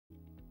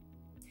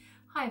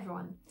Hi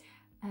everyone!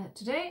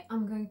 Today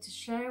I'm going to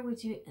share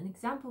with you an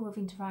example of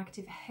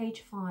interactive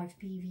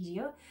H5P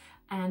video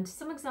and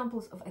some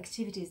examples of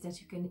activities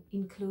that you can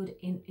include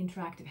in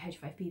interactive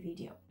H5P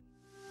video.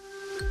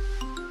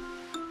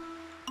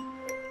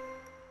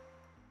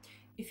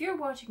 If you're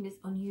watching this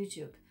on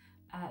YouTube,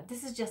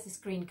 this is just a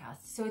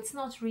screencast, so it's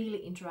not really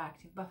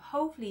interactive, but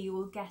hopefully you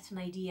will get an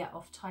idea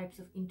of types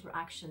of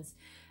interactions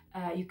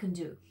you can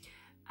do.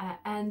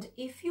 And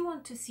if you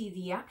want to see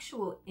the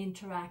actual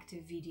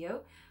interactive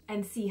video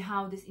and see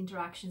how these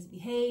interactions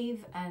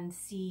behave and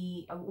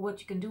see what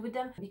you can do with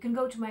them, you can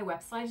go to my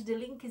website. The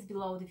link is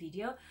below the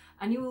video,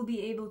 and you will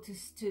be able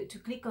to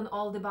click on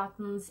all the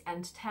buttons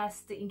and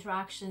test the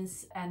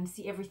interactions and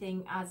see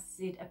everything as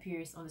it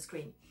appears on the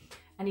screen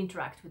and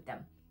interact with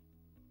them.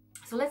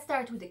 So let's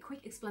start with a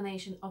quick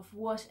explanation of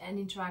what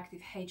an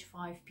interactive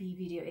H5P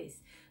video is.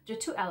 There are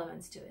two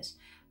elements to it,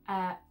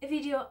 a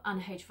video and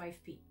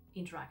H5P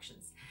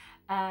interactions.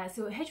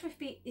 So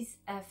H5P is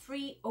a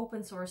free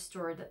open source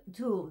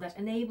tool that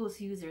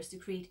enables users to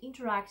create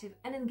interactive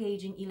and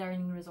engaging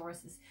e-learning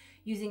resources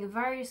using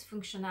various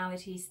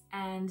functionalities,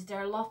 and there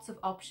are lots of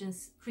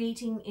options.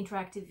 Creating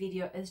interactive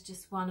video is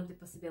just one of the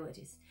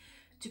possibilities.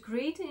 To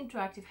create an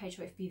interactive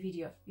H5P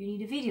video, you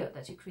need a video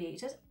that you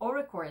created or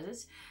recorded,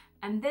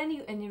 and then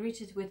you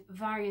enrich it with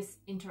various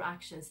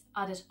interactions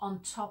added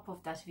on top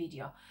of that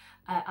video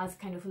as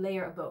kind of a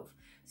layer above.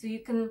 So you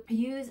can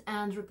use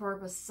and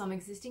repurpose some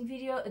existing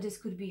video. This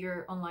could be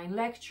your online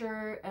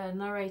lecture,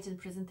 narrated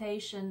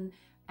presentation,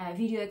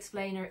 video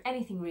explainer,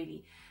 anything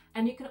really.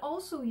 And you can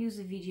also use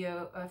a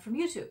video from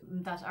YouTube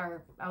that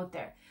are out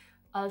there.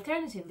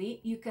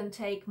 Alternatively, you can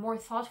take more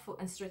thoughtful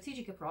and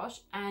strategic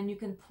approach, and you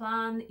can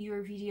plan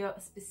your video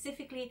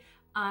specifically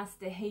as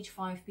the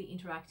H5P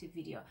interactive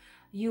video.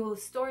 You will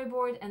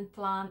storyboard and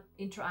plan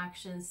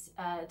interactions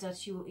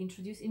that you will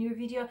introduce in your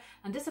video,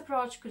 and this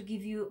approach could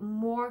give you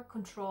more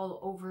control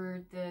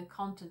over the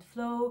content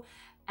flow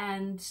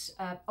and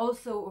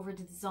also over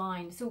the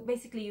design. So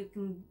basically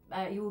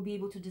you will be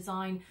able to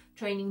design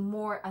training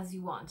more as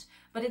you want,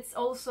 but it's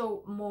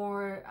also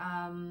more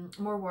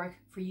work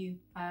for you,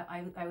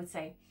 I would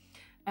say.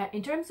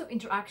 In terms of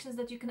interactions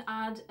that you can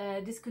add,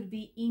 this could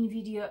be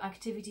in-video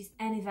activities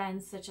and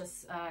events such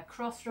as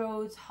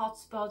crossroads,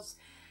 hotspots,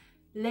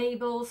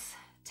 labels,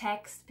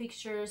 text,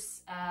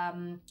 pictures,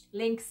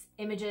 links,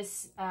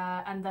 images,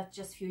 and that's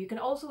just few. You can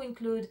also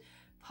include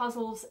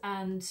puzzles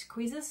and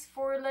quizzes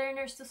for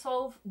learners to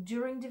solve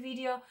during the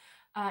video.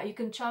 You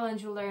can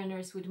challenge your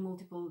learners with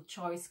multiple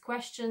choice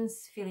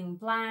questions, filling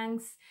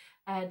blanks,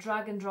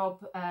 drag and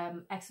drop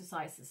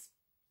exercises,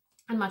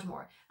 and much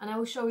more. And I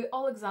will show you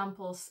all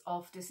examples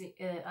of these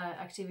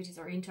activities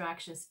or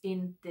interactions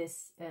in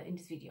this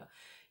video.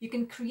 You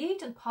can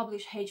create and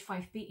publish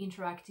H5P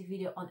interactive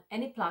video on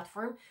any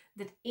platform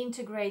that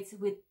integrates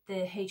with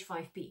the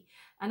H5P.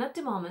 And at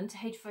the moment,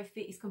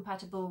 H5P is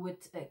compatible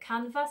with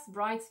Canvas,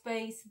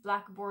 Brightspace,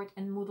 Blackboard,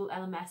 and Moodle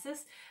LMSs,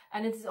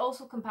 and it is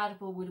also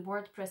compatible with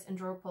WordPress and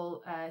Drupal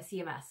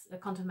CMS, a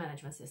content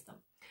management system.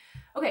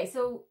 Okay,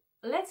 so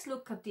let's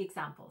look at the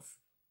examples.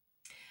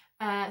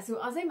 So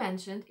as I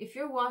mentioned, if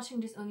you're watching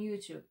this on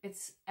YouTube,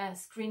 it's a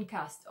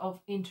screencast of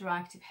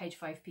interactive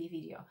H5P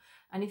video.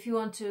 And if you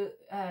want to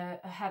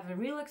have a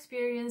real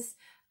experience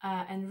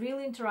and real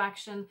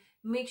interaction,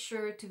 make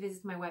sure to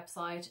visit my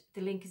website.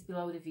 The link is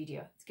below the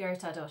video. It's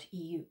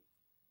gerta.eu.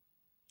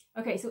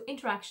 Okay, so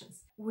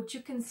interactions. What you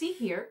can see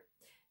here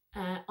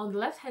on the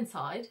left-hand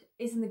side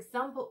is an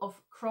example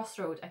of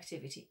Crossroad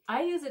Activity.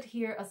 I use it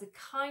here as a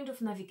kind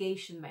of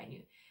navigation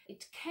menu.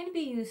 It can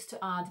be used to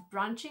add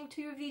branching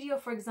to your video,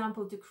 for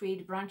example, to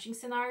create branching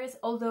scenarios,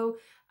 although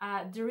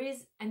there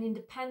is an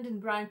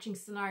independent branching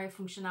scenario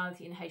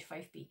functionality in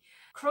H5P.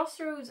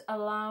 Crossroads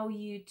allow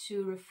you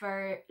to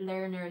refer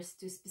learners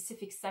to a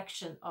specific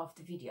section of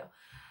the video.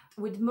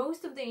 With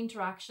most of the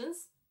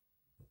interactions,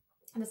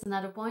 and that's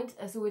another point,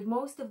 so with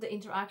most of the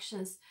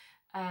interactions,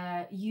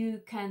 you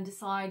can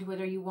decide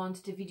whether you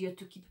want the video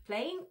to keep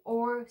playing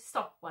or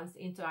stop once the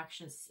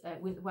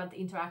when the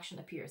interaction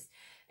appears.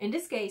 In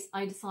this case,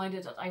 I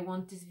decided that I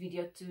want this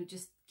video to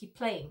just keep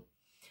playing.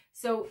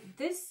 So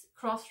this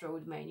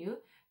Crossroad menu,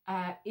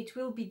 it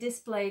will be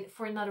displayed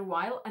for another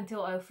while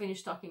until I'll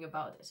finish talking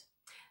about it.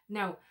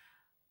 Now,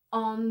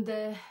 on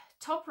the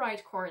top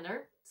right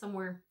corner,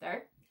 somewhere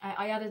there,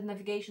 I added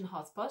navigation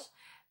hotspot.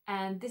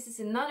 And this is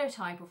another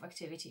type of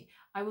activity.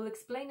 I will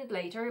explain it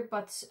later,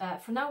 but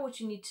for now what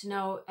you need to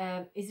know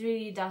is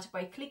really that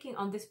by clicking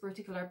on this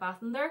particular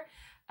button there,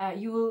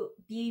 you will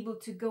be able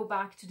to go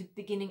back to the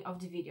beginning of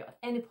the video. At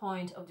any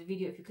point of the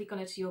video, if you click on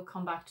it, you'll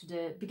come back to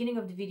the beginning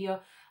of the video,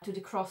 to the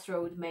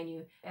Crossroad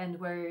menu, and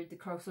where the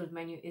Crossroad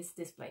menu is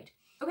displayed.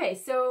 Okay,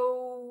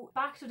 so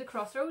back to the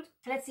Crossroad.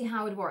 Let's see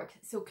how it works.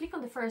 So click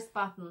on the first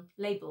button,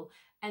 label,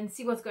 and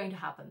see what's going to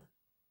happen.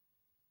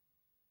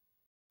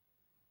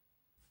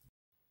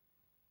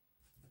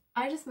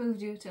 I just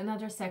moved you to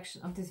another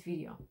section of this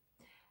video,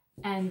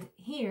 and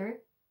here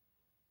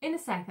in a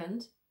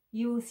second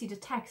you will see the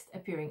text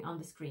appearing on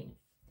the screen.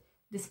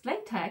 Display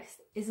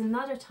text is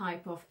another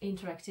type of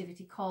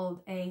interactivity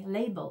called a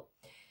label.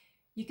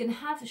 You can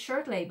have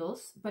short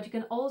labels, but you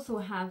can also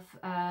have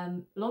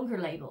longer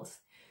labels.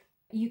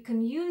 You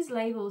can use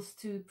labels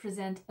to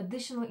present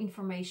additional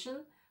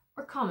information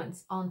or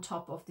comments on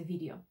top of the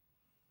video.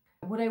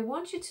 What I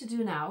want you to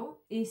do now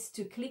is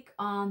to click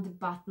on the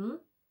button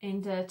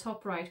in the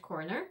top right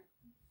corner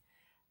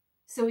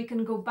so we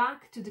can go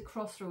back to the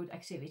Crossroad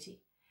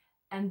activity,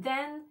 and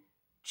then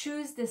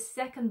choose the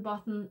second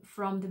button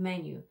from the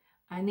menu,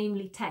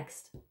 namely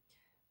text.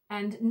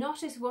 And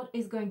notice what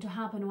is going to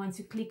happen once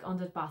you click on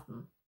that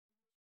button.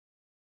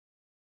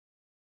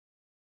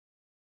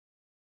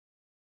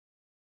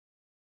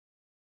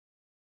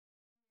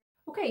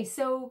 Okay,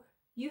 so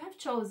you have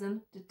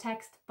chosen the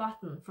text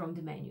button from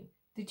the menu.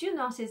 Did you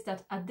notice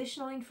that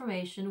additional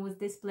information was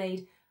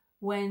displayed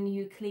when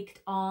you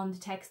clicked on the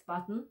text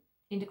button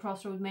in the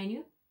Crossroad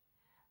menu?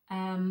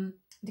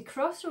 The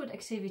Crossroad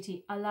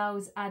activity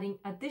allows adding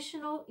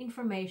additional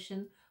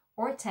information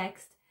or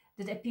text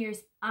that appears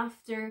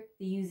after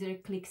the user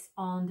clicks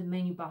on the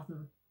menu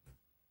button.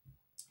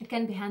 It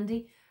can be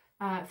handy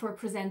for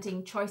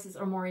presenting choices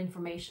or more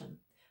information.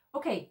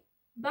 Okay,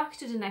 back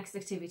to the next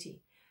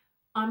activity.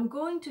 I'm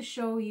going to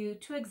show you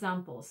two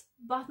examples,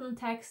 button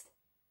text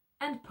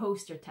and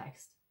poster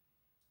text.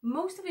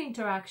 Most of the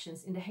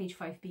interactions in the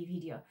H5P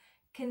video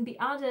can be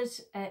added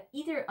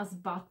either as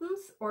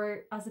buttons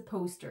or as a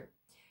poster.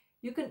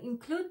 You can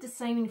include the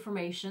same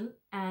information,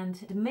 and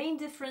the main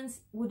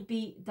difference would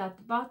be that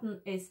the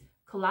button is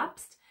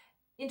collapsed,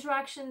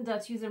 interaction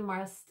that user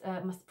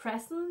must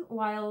press on,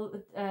 while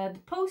the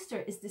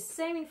poster is the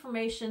same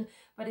information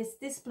but is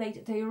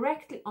displayed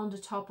directly on the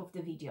top of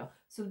the video,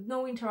 so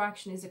no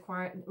interaction is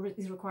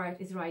required,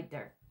 is right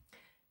there.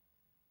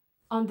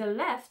 On the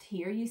left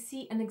here you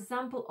see an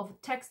example of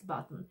a text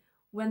button.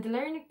 When the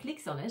learner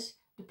clicks on it,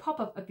 the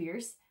pop-up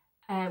appears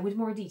with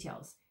more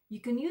details. You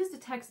can use the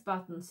text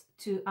buttons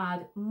to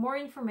add more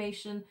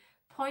information,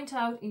 point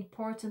out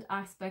important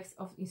aspects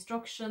of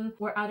instruction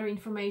or other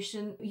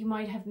information you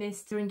might have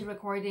missed during the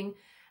recording.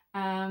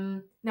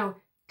 Now,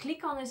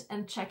 click on it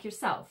and check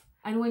yourself.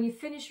 And when you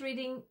finish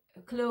reading,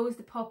 close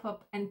the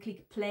pop-up and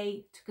click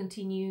play to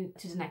continue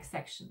to the next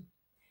section.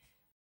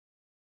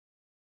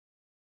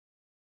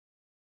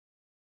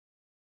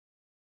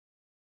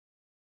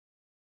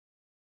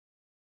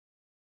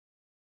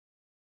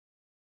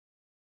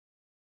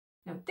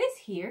 Now this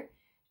here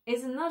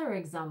is another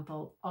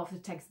example of the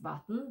text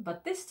button,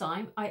 but this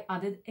time I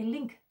added a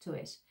link to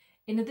it.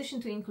 In addition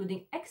to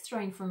including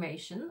extra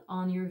information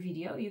on your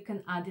video, you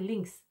can add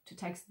links to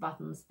text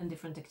buttons and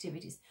different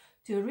activities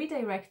to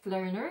redirect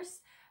learners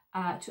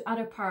to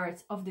other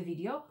parts of the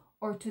video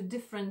or to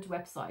different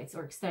websites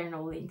or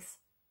external links.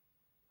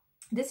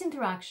 This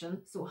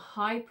interaction, so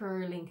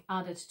hyperlink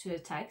added to a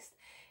text,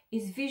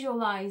 is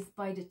visualized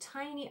by the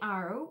tiny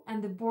arrow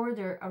and the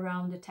border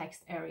around the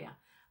text area.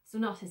 So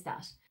notice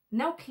that.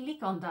 Now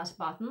click on that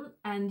button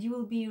and you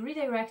will be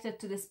redirected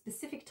to the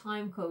specific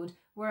time code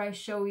where I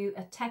show you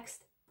a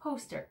text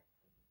poster.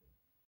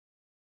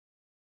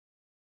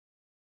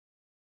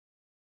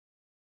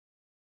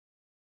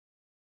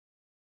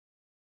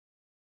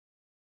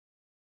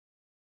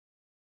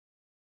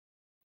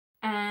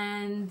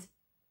 And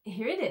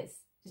here it is,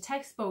 the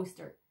text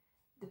poster.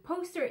 The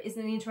poster is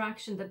an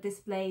interaction that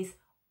displays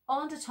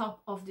on the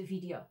top of the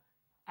video.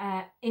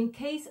 In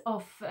case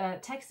of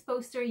text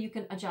poster, you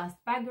can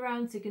adjust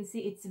backgrounds. You can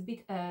see it's a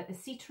bit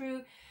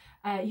see-through.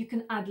 You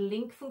can add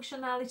link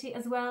functionality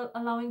as well,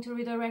 allowing to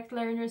redirect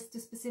learners to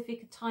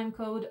specific time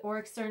code or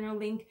external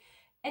link.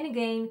 And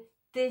again,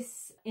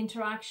 this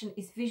interaction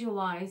is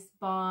visualized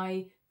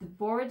by the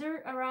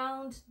border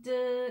around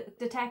the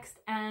text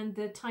and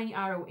the tiny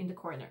arrow in the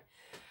corner.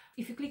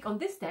 If you click on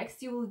this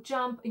text, you will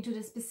jump into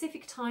the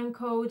specific time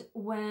code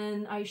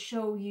when I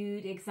show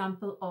you the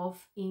example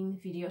of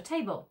in-video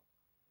table.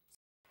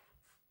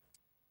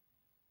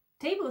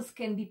 Tables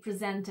can be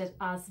presented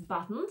as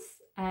buttons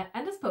and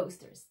as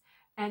posters.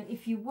 And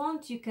if you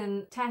want, you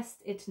can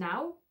test it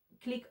now.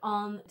 Click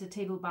on the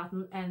table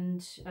button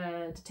and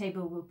the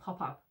table will pop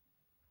up.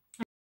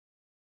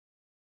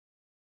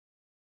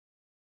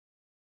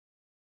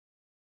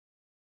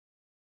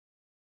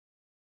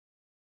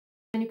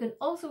 And you can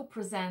also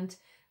present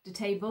the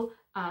table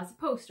as a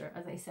poster,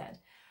 as I said.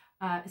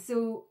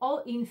 So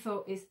all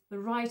info is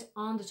right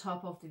on the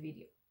top of the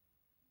video.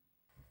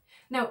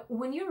 Now,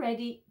 when you're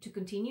ready to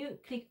continue,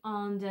 click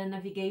on the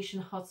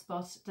navigation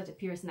hotspot that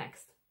appears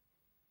next.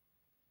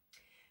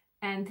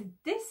 And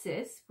this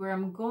is where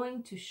I'm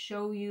going to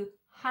show you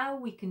how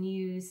we can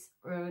use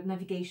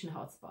navigation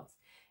hotspots.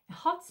 A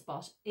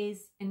hotspot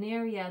is an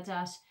area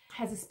that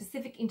has a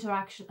specific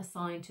interaction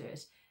assigned to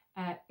it.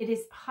 It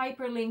is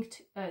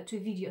hyperlinked to a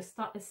video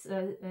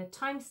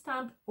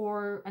timestamp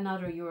or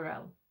another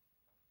URL.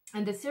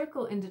 And the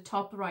circle in the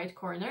top right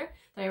corner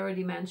that I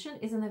already mentioned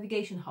is a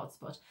navigation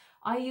hotspot.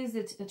 I use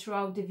it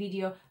throughout the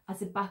video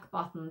as a back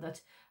button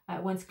that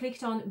once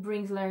clicked on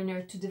brings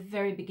learner to the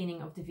very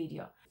beginning of the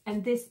video.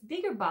 And this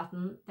bigger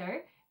button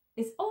there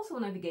is also a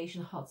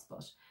navigation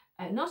hotspot.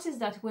 Notice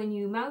that when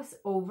you mouse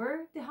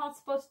over the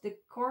hotspot, the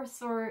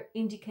cursor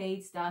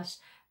indicates that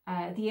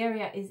the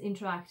area is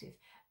interactive.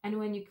 And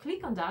when you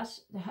click on that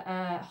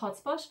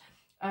hotspot,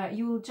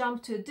 you will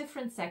jump to a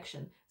different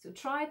section. So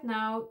try it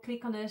now,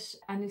 click on it,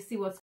 and you see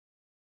what's.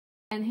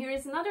 And here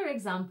is another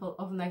example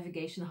of a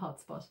navigation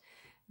hotspot.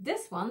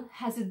 This one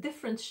has a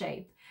different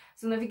shape.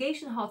 So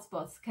navigation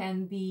hotspots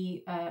can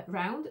be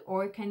round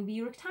or can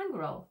be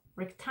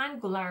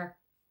rectangular.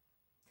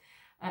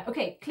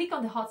 Okay, click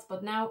on the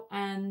hotspot now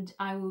and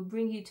I will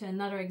bring you to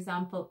another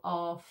example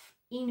of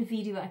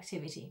in-video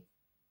activity.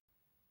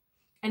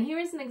 And here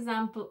is an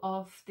example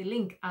of the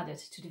link added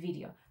to the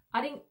video.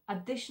 Adding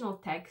additional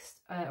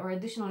text or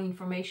additional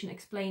information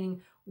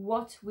explaining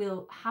what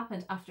will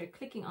happen after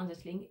clicking on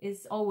that link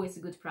is always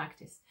a good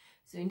practice.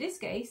 So in this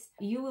case,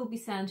 you will be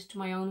sent to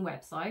my own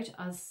website,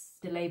 as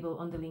the label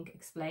on the link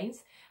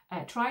explains.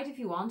 Try it if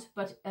you want,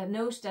 but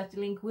note that the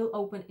link will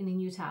open in a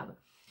new tab.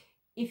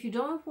 If you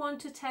don't want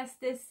to test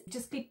this,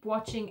 just keep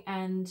watching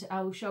and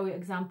I will show you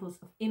examples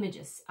of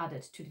images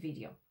added to the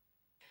video.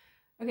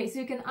 Okay, so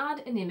you can add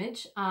an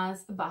image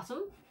as a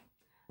button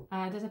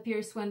that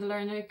appears when the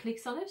learner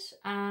clicks on it,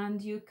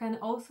 and you can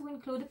also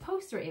include a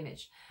poster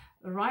image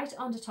right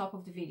on the top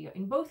of the video.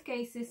 In both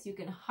cases, you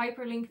can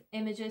hyperlink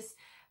images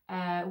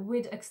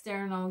with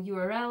external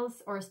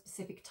URLs or a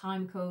specific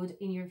time code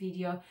in your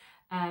video.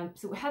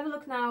 So have a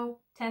look now,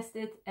 test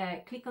it,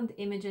 click on the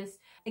images.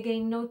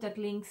 Again, note that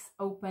links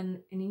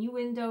open in a new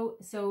window.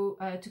 So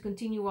to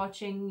continue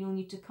watching, you'll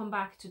need to come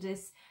back to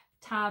this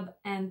tab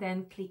and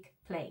then click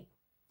play.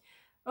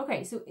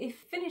 Okay, so if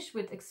finished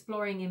with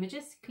exploring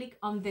images, click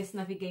on this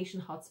navigation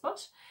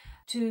hotspot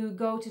to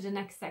go to the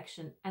next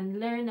section and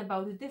learn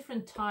about the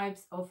different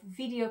types of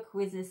video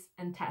quizzes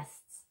and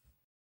tests.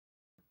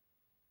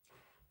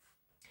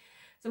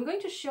 So I'm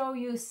going to show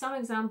you some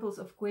examples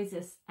of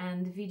quizzes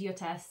and video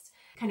tests,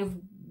 kind of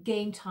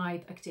game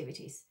type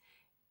activities.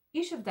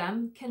 Each of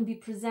them can be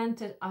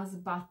presented as a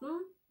button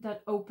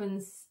that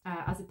opens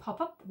as a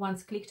pop-up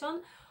once clicked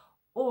on,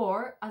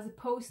 or as a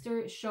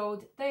poster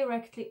showed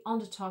directly on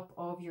the top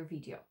of your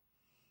video.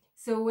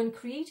 So when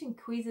creating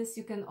quizzes,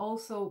 you can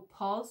also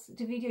pause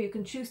the video. You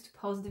can choose to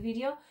pause the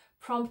video,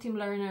 prompting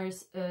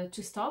learners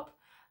to stop,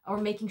 or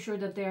making sure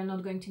that they are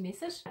not going to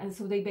miss it. And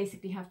so they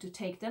basically have to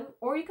take them,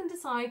 or you can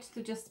decide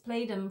to just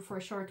play them for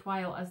a short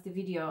while as the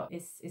video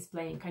is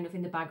playing kind of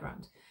in the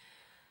background.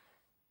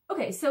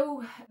 Okay,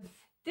 so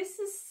this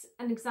is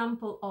an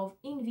example of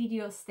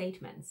in-video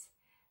statements.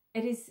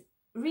 It is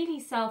really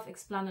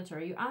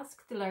self-explanatory. You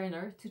ask the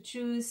learner to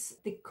choose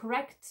the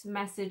correct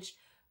message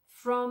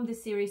from the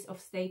series of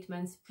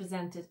statements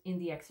presented in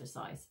the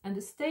exercise. And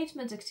the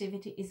statement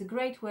activity is a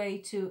great way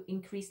to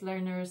increase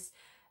learners'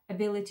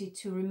 ability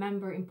to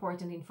remember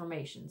important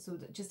information. So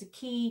just a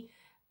key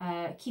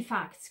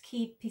facts,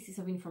 key pieces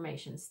of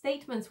information.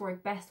 Statements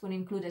work best when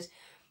included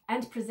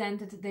and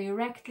presented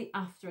directly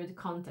after the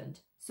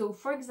content. So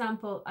for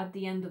example, at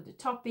the end of the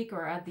topic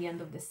or at the end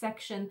of the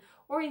section,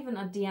 or even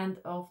at the end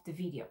of the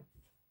video.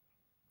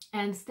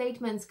 And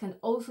statements can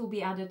also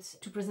be added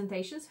to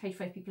presentations,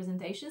 H5P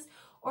presentations,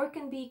 or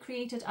can be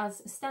created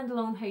as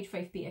standalone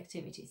H5P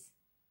activities.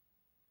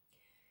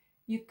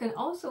 You can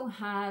also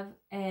have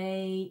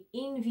a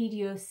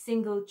in-video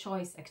single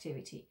choice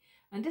activity.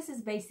 And this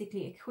is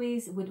basically a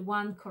quiz with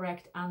one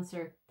correct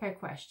answer per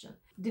question.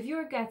 The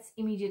viewer gets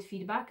immediate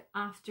feedback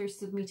after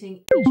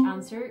submitting each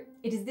answer.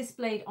 It is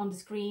displayed on the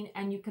screen,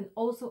 and you can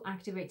also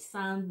activate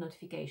sound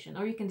notification,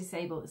 or you can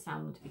disable the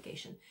sound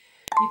notification.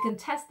 You can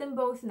test them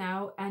both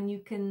now, and you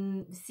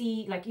can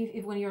see, like,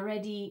 if when you're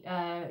ready,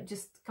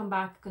 just come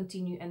back,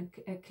 continue, and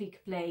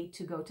click play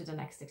to go to the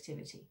next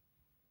activity.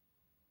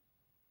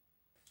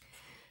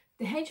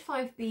 The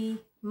H5P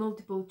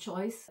multiple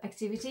choice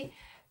activity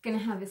can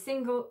have a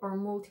single or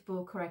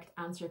multiple correct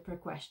answer per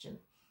question.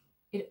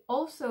 It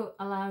also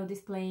allows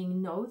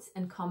displaying notes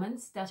and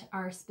comments that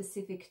are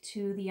specific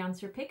to the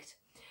answer picked.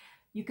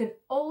 You can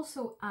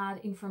also add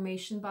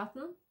information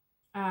button.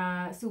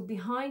 So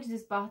behind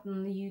this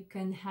button, you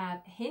can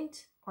have a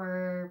hint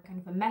or kind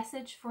of a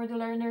message for the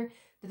learner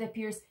that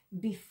appears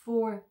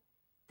before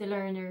the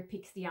learner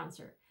picks the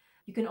answer.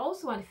 You can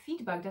also add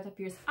feedback that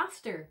appears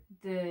after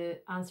the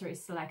answer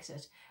is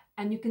selected.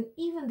 And you can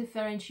even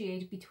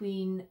differentiate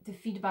between the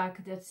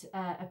feedback that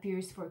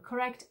appears for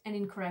correct and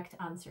incorrect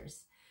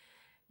answers.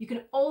 You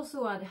can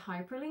also add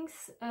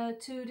hyperlinks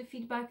to the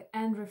feedback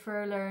and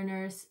refer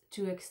learners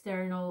to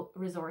external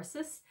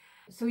resources.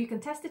 So you can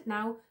test it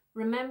now.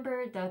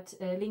 Remember that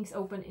links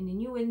open in a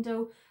new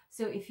window.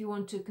 So if you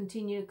want to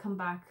continue, come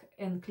back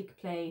and click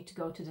play to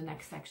go to the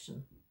next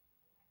section.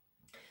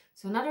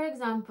 So another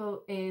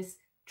example is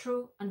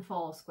true and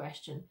false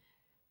question,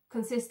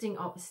 consisting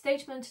of a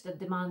statement that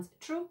demands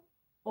a true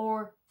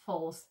or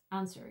false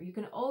answer. You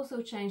can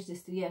also change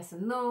this to yes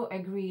and no,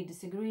 agree,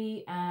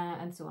 disagree,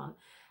 and so on.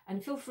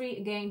 And feel free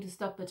again to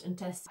stop it and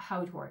test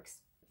how it works.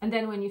 And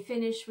then when you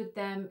finish with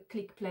them,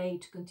 click play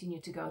to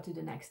continue to go to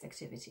the next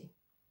activity.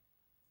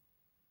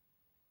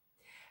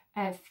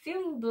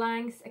 Filling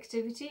blanks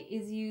activity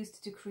is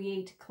used to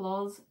create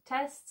clause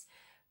tests.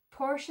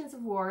 portions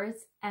of words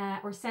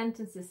or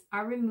sentences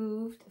are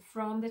removed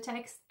from the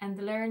text, and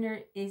the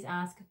learner is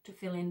asked to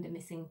fill in the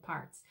missing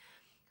parts.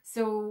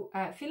 So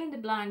fill in the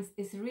blanks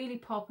is really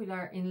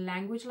popular in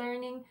language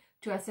learning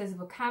to assess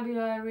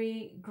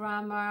vocabulary,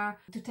 grammar,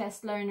 to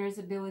test learners'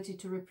 ability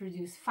to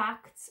reproduce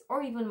facts,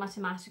 or even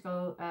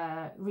mathematical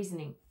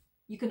reasoning.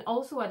 You can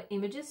also add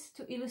images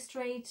to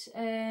illustrate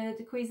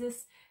the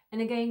quizzes.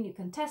 And again, you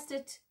can test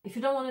it. If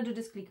you don't want to do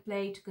this, click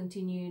play to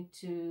continue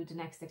to the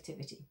next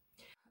activity.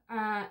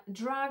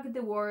 Drag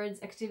the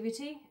words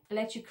activity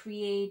lets you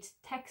create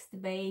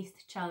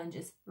text-based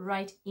challenges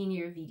right in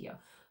your video.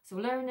 So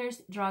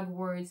learners drag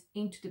words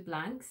into the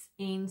blanks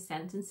in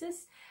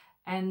sentences,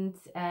 and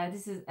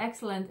this is an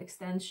excellent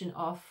extension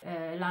of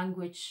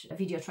language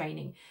video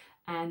training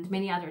and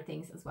many other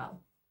things as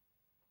well.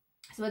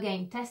 So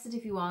again, test it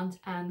if you want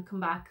and come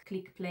back,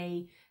 click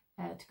play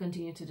to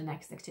continue to the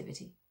next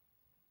activity.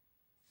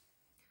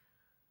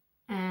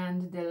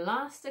 And the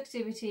last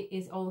activity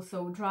is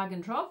also drag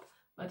and drop,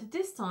 but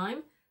this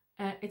time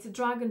it's a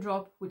drag and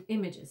drop with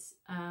images.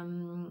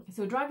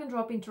 So drag and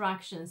drop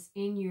interactions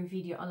in your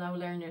video allow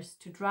learners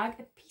to drag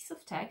a piece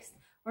of text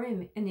or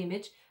an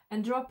image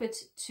and drop it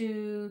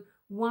to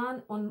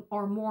one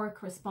or more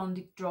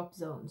corresponding drop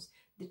zones.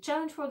 The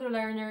challenge for the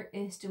learner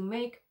is to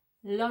make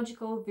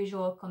logical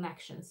visual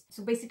connections.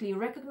 So basically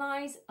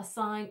recognize,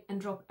 assign and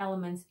drop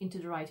elements into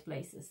the right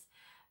places.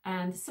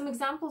 And some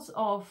examples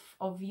of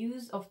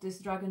use of this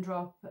drag and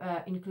drop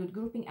include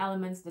grouping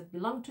elements that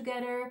belong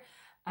together,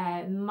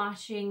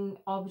 matching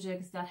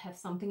objects that have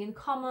something in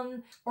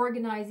common,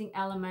 organizing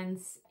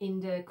elements in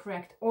the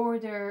correct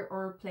order,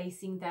 or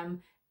placing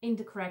them in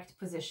the correct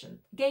position.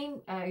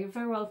 Again, you're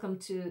very welcome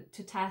to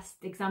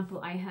test the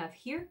example I have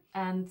here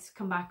and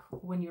come back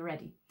when you're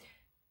ready.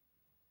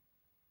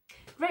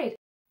 Great.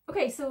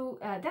 Okay, so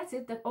that's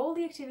it. That's all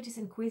the activities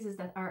and quizzes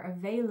that are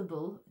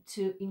available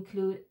to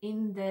include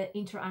in the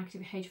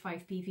interactive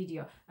H5P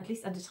video, at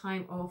least at the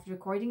time of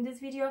recording this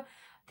video.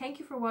 Thank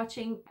you for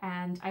watching,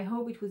 and I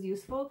hope it was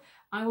useful.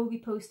 I will be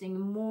posting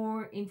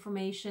more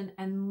information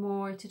and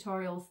more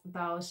tutorials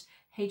about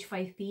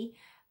H5P.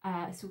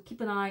 So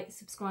keep an eye,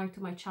 subscribe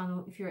to my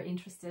channel if you're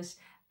interested,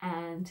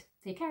 and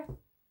take care.